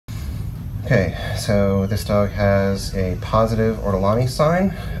Okay, so this dog has a positive Ortolani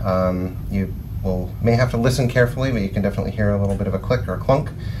sign. You may have to listen carefully, but you can definitely hear a little bit of a click or a clunk.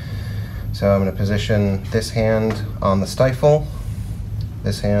 So I'm going to position this hand on the stifle,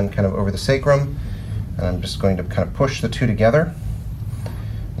 this hand kind of over the sacrum, and I'm just going to kind of push the two together.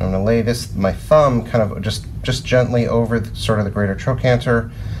 And I'm going to lay my thumb kind of just gently over sort of the greater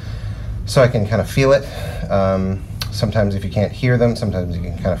trochanter so I can kind of feel it. Sometimes if you can't hear them, sometimes you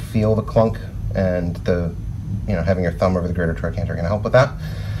can kind of feel the clunk, and having your thumb over the greater trochanter can help with that.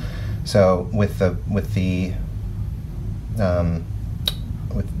 So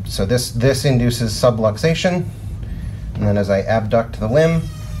so this induces subluxation, and then as I abduct the limb,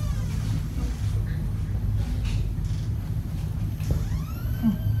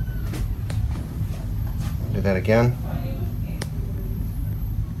 do that again.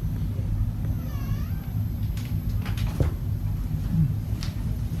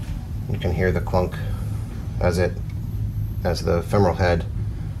 You can hear the clunk as the femoral head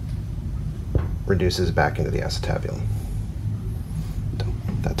reduces back into the acetabulum. So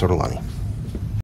that's Ortolani.